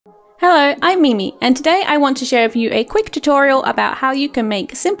Hello, I'm Mimi, and today I want to share with you a quick tutorial about how you can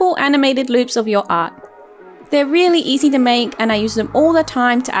make simple animated loops of your art. They're really easy to make and I use them all the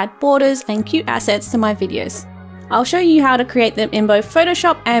time to add borders and cute assets to my videos. I'll show you how to create them in both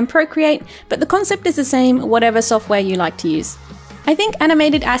Photoshop and Procreate, but the concept is the same whatever software you like to use. I think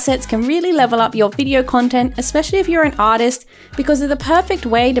animated assets can really level up your video content, especially if you're an artist, because they're the perfect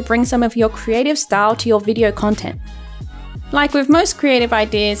way to bring some of your creative style to your video content. Like with most creative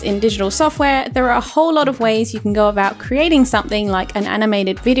ideas in digital software, there are a whole lot of ways you can go about creating something like an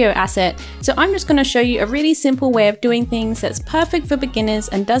animated video asset, so I'm just going to show you a really simple way of doing things that's perfect for beginners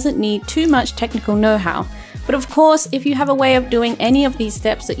and doesn't need too much technical know-how. But of course, if you have a way of doing any of these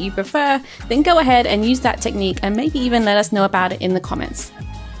steps that you prefer, then go ahead and use that technique and maybe even let us know about it in the comments.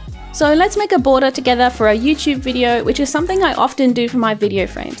 So let's make a border together for a YouTube video, which is something I often do for my video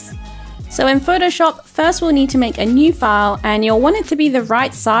frames. So in Photoshop, first we'll need to make a new file and you'll want it to be the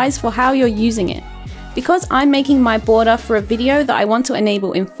right size for how you're using it. Because I'm making my border for a video that I want to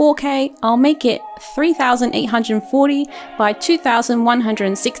enable in 4K, I'll make it 3840 by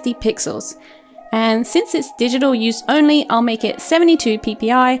 2160 pixels. And since it's digital use only, I'll make it 72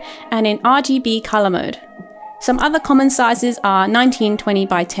 ppi and in RGB color mode. Some other common sizes are 1920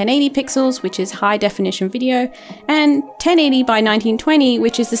 by 1080 pixels, which is high definition video, and 1080 by 1920,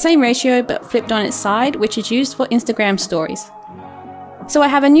 which is the same ratio but flipped on its side, which is used for Instagram stories. So I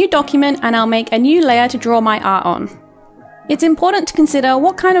have a new document and I'll make a new layer to draw my art on. It's important to consider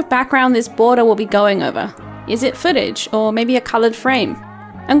what kind of background this border will be going over. Is it footage or maybe a colored frame?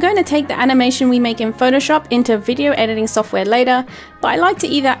 I'm going to take the animation we make in Photoshop into video editing software later, but I like to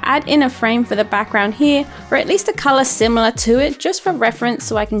either add in a frame for the background here, or at least a color similar to it just for reference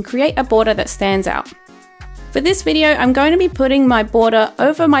so I can create a border that stands out. For this video, I'm going to be putting my border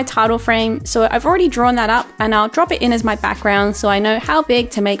over my title frame, so I've already drawn that up and I'll drop it in as my background so I know how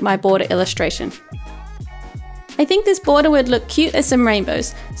big to make my border illustration. I think this border would look cute as some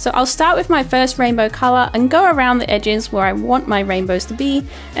rainbows, so I'll start with my first rainbow color and go around the edges where I want my rainbows to be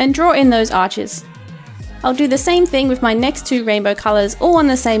and draw in those arches. I'll do the same thing with my next two rainbow colors all on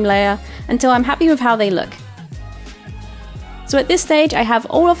the same layer until I'm happy with how they look. So at this stage I have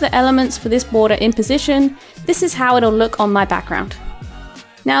all of the elements for this border in position. This is how it'll look on my background.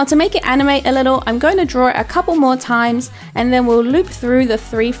 Now to make it animate a little, I'm going to draw it a couple more times and then we'll loop through the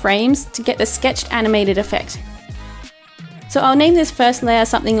 3 frames to get the sketched animated effect. So I'll name this first layer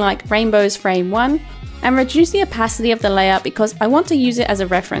something like Rainbows Frame 1 and reduce the opacity of the layer because I want to use it as a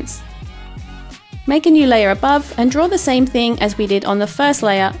reference. Make a new layer above and draw the same thing as we did on the first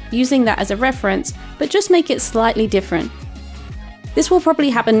layer using that as a reference, but just make it slightly different. This will probably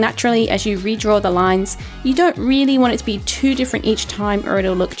happen naturally as you redraw the lines. You don't really want it to be too different each time or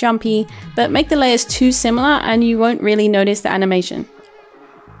it'll look jumpy, but make the layers too similar and you won't really notice the animation.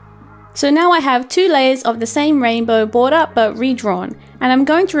 So now I have 2 layers of the same rainbow border but redrawn, and I'm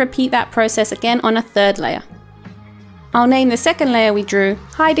going to repeat that process again on a 3rd layer. I'll name the second layer we drew,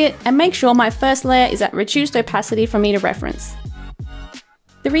 hide it, and make sure my first layer is at reduced opacity for me to reference.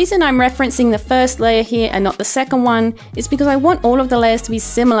 The reason I'm referencing the first layer here and not the second one is because I want all of the layers to be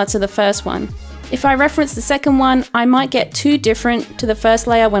similar to the first one. If I reference the second one, I might get too different to the first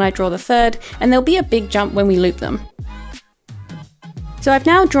layer when I draw the third, and there'll be a big jump when we loop them. So I've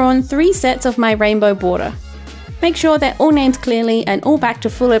now drawn 3 sets of my rainbow border. Make sure they're all named clearly and all back to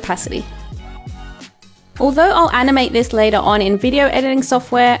full opacity. Although I'll animate this later on in video editing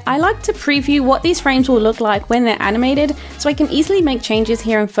software, I like to preview what these frames will look like when they're animated so I can easily make changes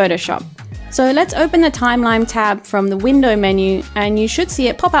here in Photoshop. So let's open the timeline tab from the window menu and you should see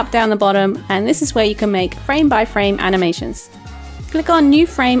it pop up down the bottom, and this is where you can make frame by frame animations. Click on New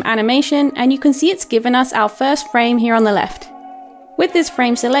Frame Animation and you can see it's given us our first frame here on the left. With this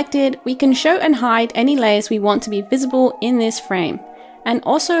frame selected, we can show and hide any layers we want to be visible in this frame, and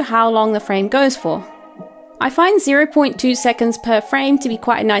also how long the frame goes for. I find 0.2 seconds per frame to be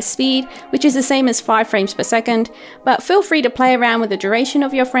quite a nice speed, which is the same as 5 frames per second, but feel free to play around with the duration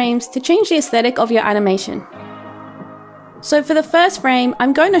of your frames to change the aesthetic of your animation. So for the first frame,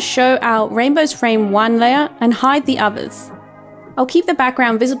 I'm going to show our Rainbows Frame 1 layer and hide the others. I'll keep the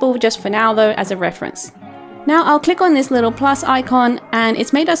background visible just for now though as a reference. Now I'll click on this little plus icon and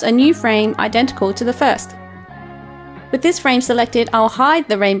it's made us a new frame identical to the first. With this frame selected, I'll hide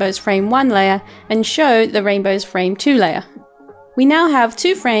the Rainbows Frame 1 layer and show the Rainbows Frame 2 layer. We now have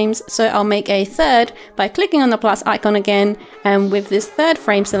 2 frames, so I'll make a third by clicking on the plus icon again, and with this third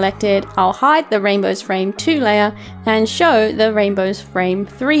frame selected, I'll hide the Rainbows Frame 2 layer and show the Rainbows Frame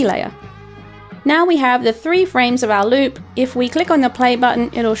 3 layer. Now we have the 3 frames of our loop. If we click on the play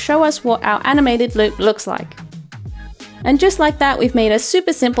button, it'll show us what our animated loop looks like. And just like that, we've made a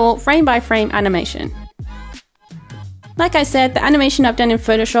super simple frame-by-frame animation. Like I said, the animation I've done in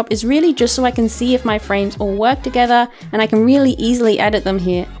Photoshop is really just so I can see if my frames all work together, and I can really easily edit them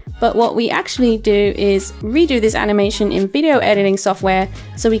here. But what we actually do is redo this animation in video editing software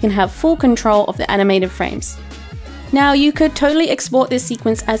so we can have full control of the animated frames. Now you could totally export this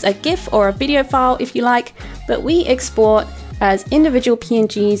sequence as a GIF or a video file if you like, but we export as individual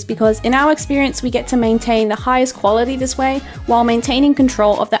PNGs because in our experience we get to maintain the highest quality this way while maintaining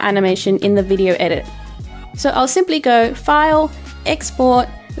control of the animation in the video edit. So I'll simply go File, Export,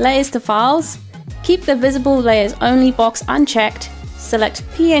 Layers to Files, keep the Visible Layers Only box unchecked, select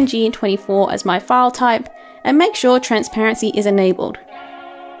PNG24 as my file type, and make sure transparency is enabled.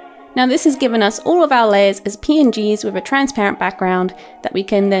 Now this has given us all of our layers as PNGs with a transparent background that we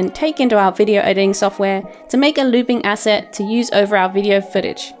can then take into our video editing software to make a looping asset to use over our video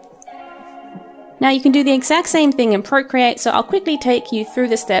footage. Now you can do the exact same thing in Procreate, so I'll quickly take you through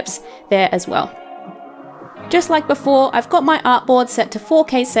the steps there as well. Just like before, I've got my artboard set to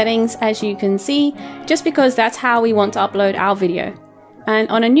 4K settings, as you can see, just because that's how we want to upload our video. And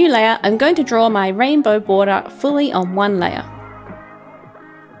on a new layer, I'm going to draw my rainbow border fully on one layer.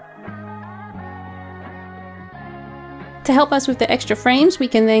 To help us with the extra frames, we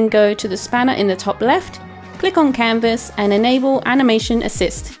can then go to the spanner in the top left, click on Canvas and enable Animation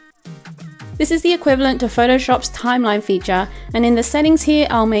Assist. This is the equivalent to Photoshop's timeline feature, and in the settings here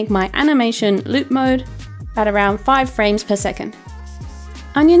I'll make my animation loop mode at around 5 frames per second.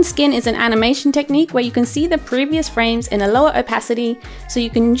 Onion skin is an animation technique where you can see the previous frames in a lower opacity, so you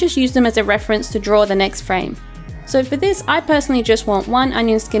can just use them as a reference to draw the next frame. So for this, I personally just want one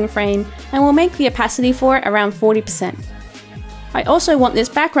onion skin frame and will make the opacity for it around 40%. I also want this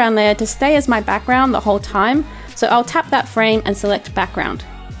background layer to stay as my background the whole time, so I'll tap that frame and select background.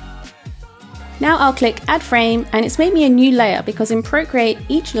 Now I'll click Add Frame, and it's made me a new layer because in Procreate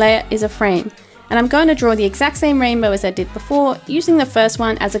each layer is a frame, and I'm going to draw the exact same rainbow as I did before, using the first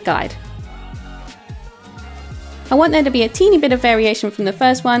one as a guide. I want there to be a teeny bit of variation from the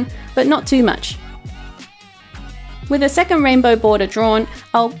first one, but not too much. With a second rainbow border drawn,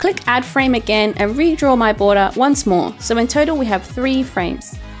 I'll click Add Frame again and redraw my border once more, so in total we have 3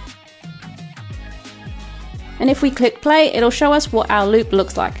 frames. And if we click play, it'll show us what our loop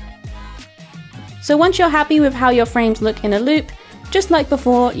looks like. So once you're happy with how your frames look in a loop, just like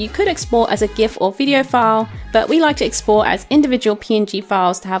before, you could export as a GIF or video file, but we like to export as individual PNG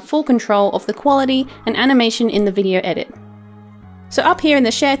files to have full control of the quality and animation in the video edit. So up here in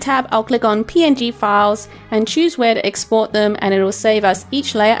the Share tab, I'll click on PNG files and choose where to export them, and it'll save us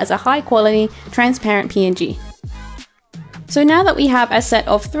each layer as a high quality, transparent PNG. So now that we have a set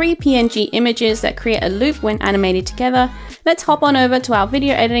of 3 PNG images that create a loop when animated together, let's hop on over to our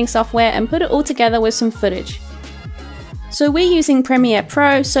video editing software and put it all together with some footage. So we're using Premiere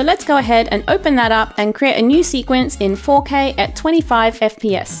Pro, so let's go ahead and open that up and create a new sequence in 4K at 25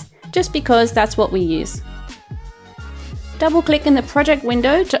 FPS, just because that's what we use. Double click in the project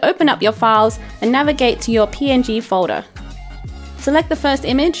window to open up your files and navigate to your PNG folder. Select the first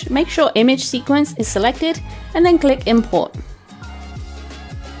image, make sure image sequence is selected, and then click import.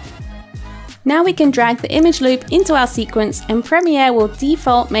 Now we can drag the image loop into our sequence, and Premiere will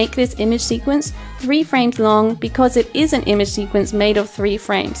default make this image sequence 3 frames long because it is an image sequence made of 3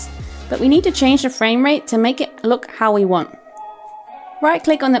 frames. But we need to change the frame rate to make it look how we want. Right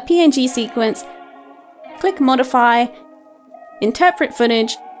click on the PNG sequence, click Modify, Interpret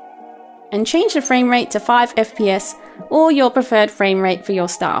Footage, and change the frame rate to 5 FPS or your preferred frame rate for your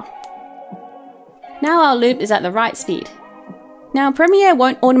style. Now our loop is at the right speed. Now Premiere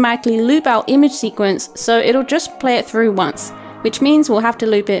won't automatically loop our image sequence, so it'll just play it through once, which means we'll have to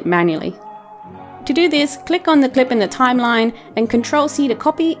loop it manually. To do this, click on the clip in the timeline and Ctrl-C to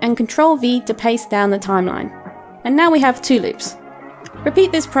copy and Ctrl-V to paste down the timeline. And now we have 2 loops.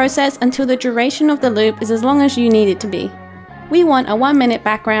 Repeat this process until the duration of the loop is as long as you need it to be. We want a 1-minute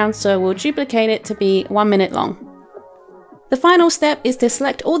background, so we'll duplicate it to be 1 minute long. The final step is to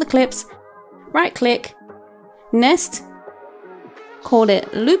select all the clips, right click, nest, call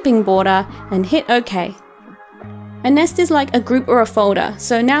it looping border, and hit OK. A nest is like a group or a folder,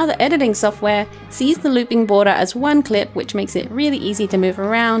 so now the editing software sees the looping border as one clip, which makes it really easy to move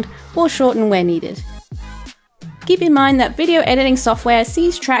around or shorten where needed. Keep in mind that video editing software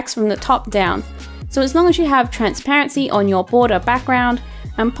sees tracks from the top down, so as long as you have transparency on your border background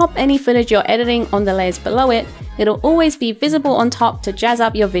and pop any footage you're editing on the layers below it, it'll always be visible on top to jazz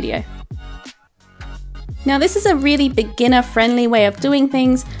up your video. Now this is a really beginner-friendly way of doing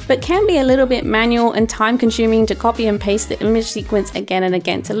things, but can be a little bit manual and time-consuming to copy and paste the image sequence again and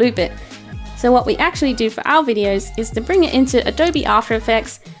again to loop it. So what we actually do for our videos is to bring it into Adobe After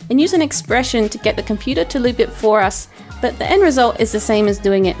Effects and use an expression to get the computer to loop it for us, but the end result is the same as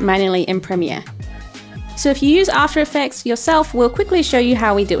doing it manually in Premiere. So if you use After Effects yourself, we'll quickly show you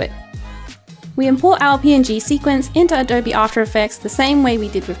how we do it. We import our PNG sequence into Adobe After Effects the same way we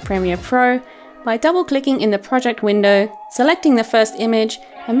did with Premiere Pro, by double-clicking in the project window, selecting the first image,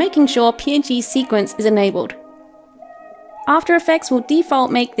 and making sure PNG sequence is enabled. After Effects will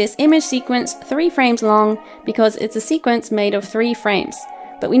default make this image sequence 3 frames long because it's a sequence made of 3 frames,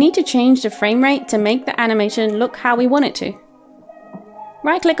 but we need to change the frame rate to make the animation look how we want it to.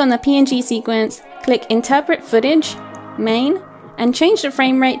 Right-click on the PNG sequence, click Interpret Footage, Main, and change the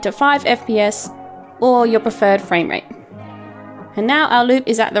frame rate to 5 FPS or your preferred frame rate. And now our loop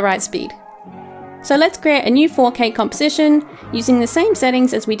is at the right speed. So let's create a new 4K composition using the same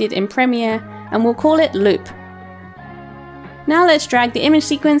settings as we did in Premiere, and we'll call it Loop. Now let's drag the image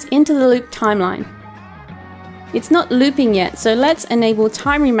sequence into the loop timeline. It's not looping yet, so let's enable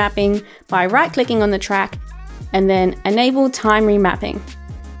time remapping by right-clicking on the track and then enable time remapping.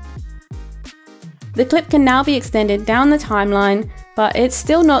 The clip can now be extended down the timeline, but it's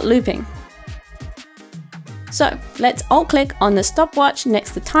still not looping. So let's alt-click on the stopwatch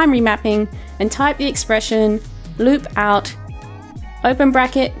next to time remapping and type the expression loop out, open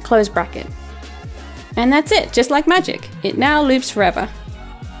bracket, close bracket. And that's it, just like magic. It now loops forever.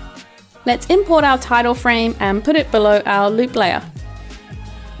 Let's import our title frame and put it below our loop layer.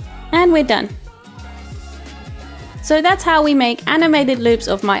 And we're done. So that's how we make animated loops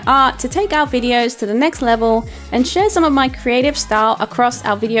of my art to take our videos to the next level and share some of my creative style across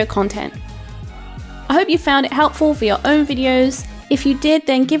our video content. I hope you found it helpful for your own videos. If you did,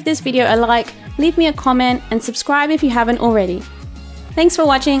 then give this video a like, leave me a comment, and subscribe if you haven't already. Thanks for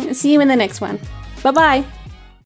watching, and see you in the next one. Bye bye!